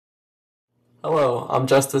Hello, I'm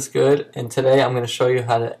Justice Good, and today I'm going to show you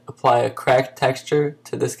how to apply a cracked texture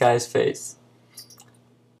to this guy's face.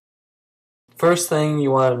 First thing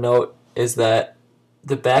you want to note is that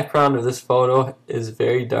the background of this photo is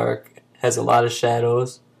very dark, has a lot of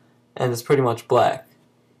shadows, and is pretty much black.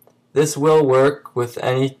 This will work with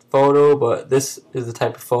any photo, but this is the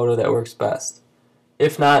type of photo that works best.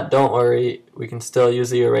 If not, don't worry, we can still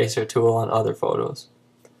use the eraser tool on other photos.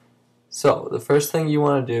 So, the first thing you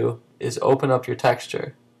want to do is open up your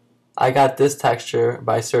texture. I got this texture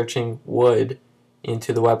by searching wood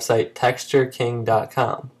into the website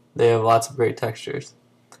textureking.com. They have lots of great textures.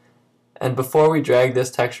 And before we drag this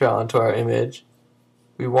texture onto our image,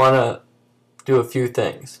 we want to do a few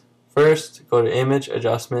things. First, go to Image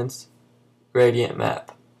Adjustments, Gradient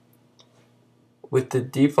Map. With the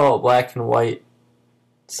default black and white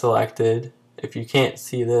selected, if you can't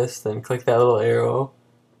see this, then click that little arrow,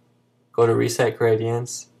 go to Reset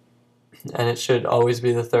Gradients, and it should always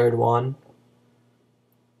be the third one,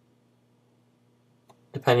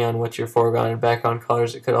 depending on what your foreground and background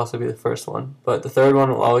colors. It could also be the first one, but the third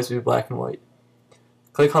one will always be black and white.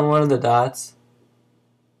 Click on one of the dots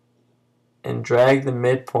and drag the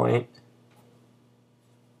midpoint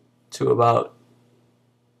to about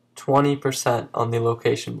 20% on the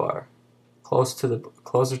location bar, closer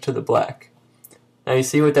to the black. Now you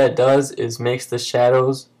see what that does is makes the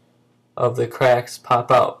shadows of the cracks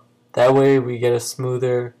pop out. That way we get a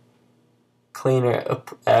smoother, cleaner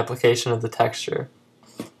application of the texture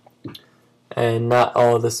and not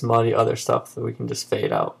all of this muddy other stuff that we can just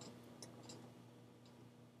fade out.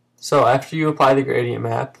 So after you apply the gradient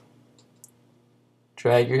map,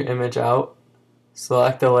 drag your image out,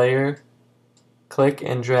 select a layer, click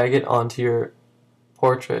and drag it onto your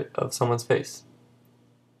portrait of someone's face.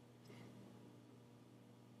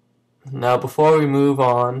 Now before we move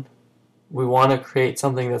on, we want to create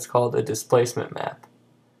something that's called a displacement map.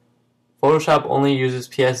 Photoshop only uses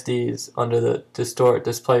PSDs under the Distort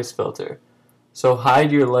Displace filter. So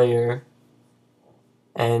hide your layer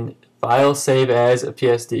and File Save As a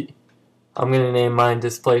PSD. I'm going to name mine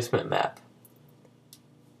Displacement Map.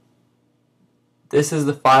 This is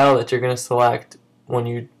the file that you're going to select when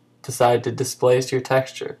you decide to displace your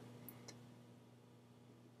texture.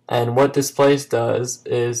 And what displace does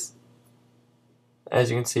is, as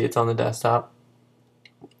you can see, it's on the desktop.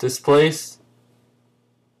 Displace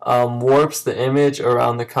warps the image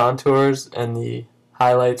around the contours and the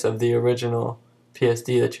highlights of the original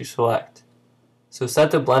PSD that you select. So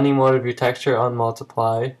set the blending mode of your texture on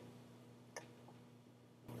multiply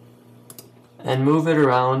and move it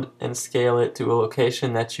around and scale it to a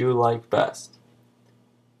location that you like best.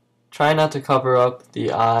 Try not to cover up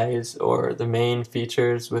the eyes or the main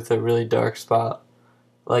features with a really dark spot.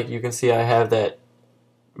 Like you can see, I have that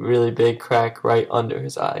really big crack right under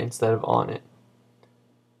his eye instead of on it.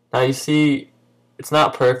 Now you see it's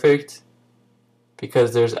not perfect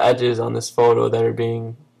because there's edges on this photo that are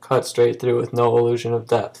being cut straight through with no illusion of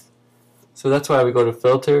depth. So that's why we go to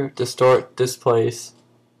Filter, Distort, Displace,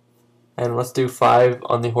 and let's do 5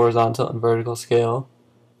 on the horizontal and vertical scale,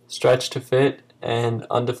 Stretch to Fit, and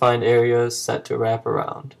Undefined Areas set to Wrap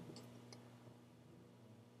Around.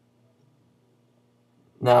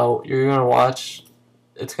 Now you're going to watch,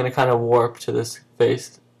 it's going to kind of warp to this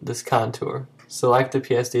face, this contour. Select the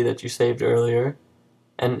PSD that you saved earlier,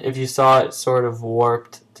 and if you saw it sort of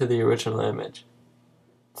warped to the original image.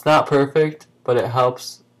 It's not perfect, but it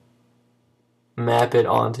helps map it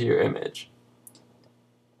onto your image.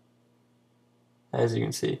 As you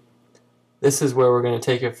can see, this is where we're going to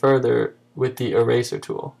take it further with the eraser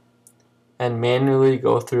tool and manually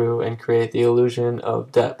go through and create the illusion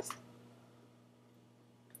of depth.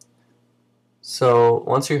 So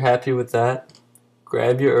once you're happy with that,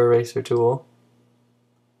 grab your eraser tool.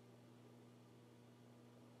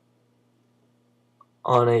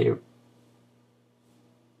 On a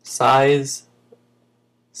size,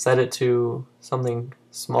 set it to something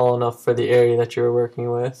small enough for the area that you're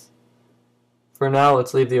working with. For now,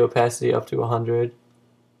 let's leave the opacity up to 100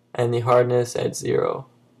 and the hardness at 0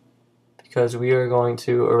 because we are going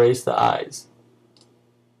to erase the eyes.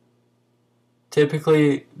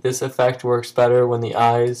 Typically, this effect works better when the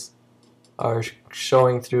eyes are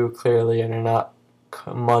showing through clearly and are not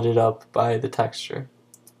mudded up by the texture.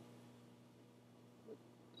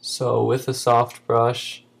 So with a soft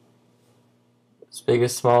brush, big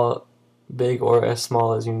or as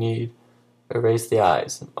small as you need, erase the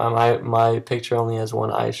eyes. My picture only has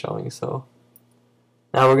one eye showing, so.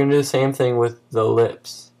 Now we're going to do the same thing with the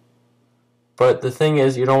lips. But the thing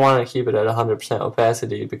is, you don't want to keep it at 100%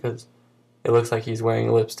 opacity because it looks like he's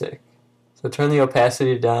wearing lipstick. So turn the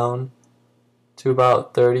opacity down to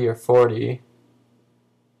about 30 or 40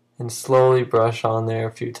 and slowly brush on there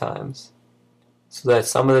a few times so that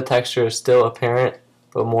some of the texture is still apparent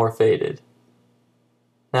but more faded.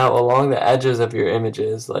 Now along the edges of your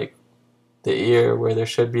images, like the ear where there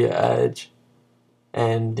should be an edge,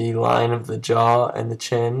 and the line of the jaw and the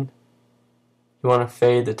chin, you want to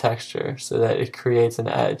fade the texture so that it creates an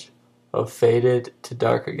edge of faded to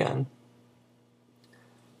dark again.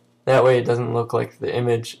 That way it doesn't look like the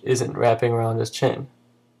image isn't wrapping around his chin.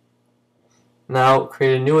 Now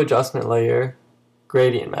create a new adjustment layer,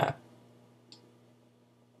 gradient map,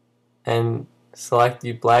 and select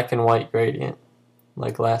the black and white gradient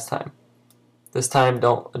like last time. This time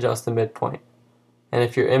don't adjust the midpoint. And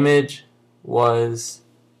if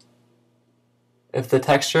the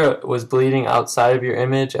texture was bleeding outside of your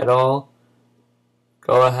image at all,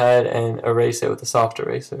 go ahead and erase it with a soft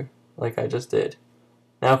eraser like I just did.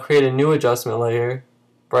 Now create a new adjustment layer,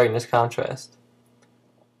 brightness contrast.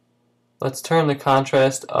 Let's turn the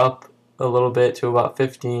contrast up a little bit to about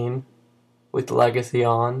 15 with legacy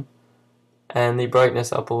on, and the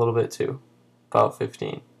brightness up a little bit too, about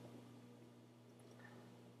 15.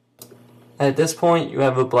 At this point you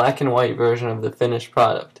have a black and white version of the finished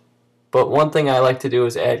product, but one thing I like to do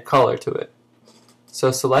is add color to it.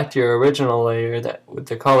 So select your original layer with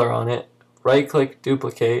the color on it, right click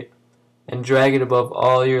duplicate, and drag it above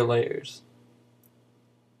all your layers.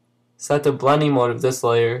 Set the blending mode of this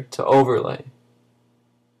layer to overlay,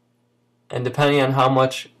 and depending on how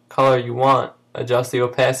much color you want, adjust the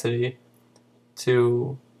opacity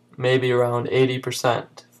to maybe around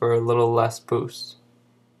 80% for a little less boost.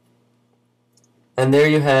 And there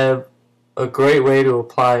you have a great way to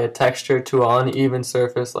apply a texture to an uneven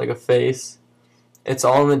surface like a face. It's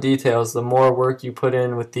all in the details. The more work you put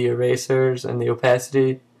in with the erasers and the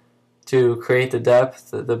opacity to create the depth,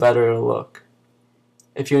 the better it'll look.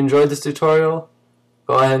 If you enjoyed this tutorial,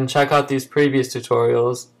 go ahead and check out these previous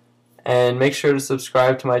tutorials, and make sure to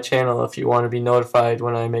subscribe to my channel if you want to be notified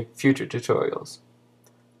when I make future tutorials.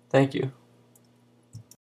 Thank you.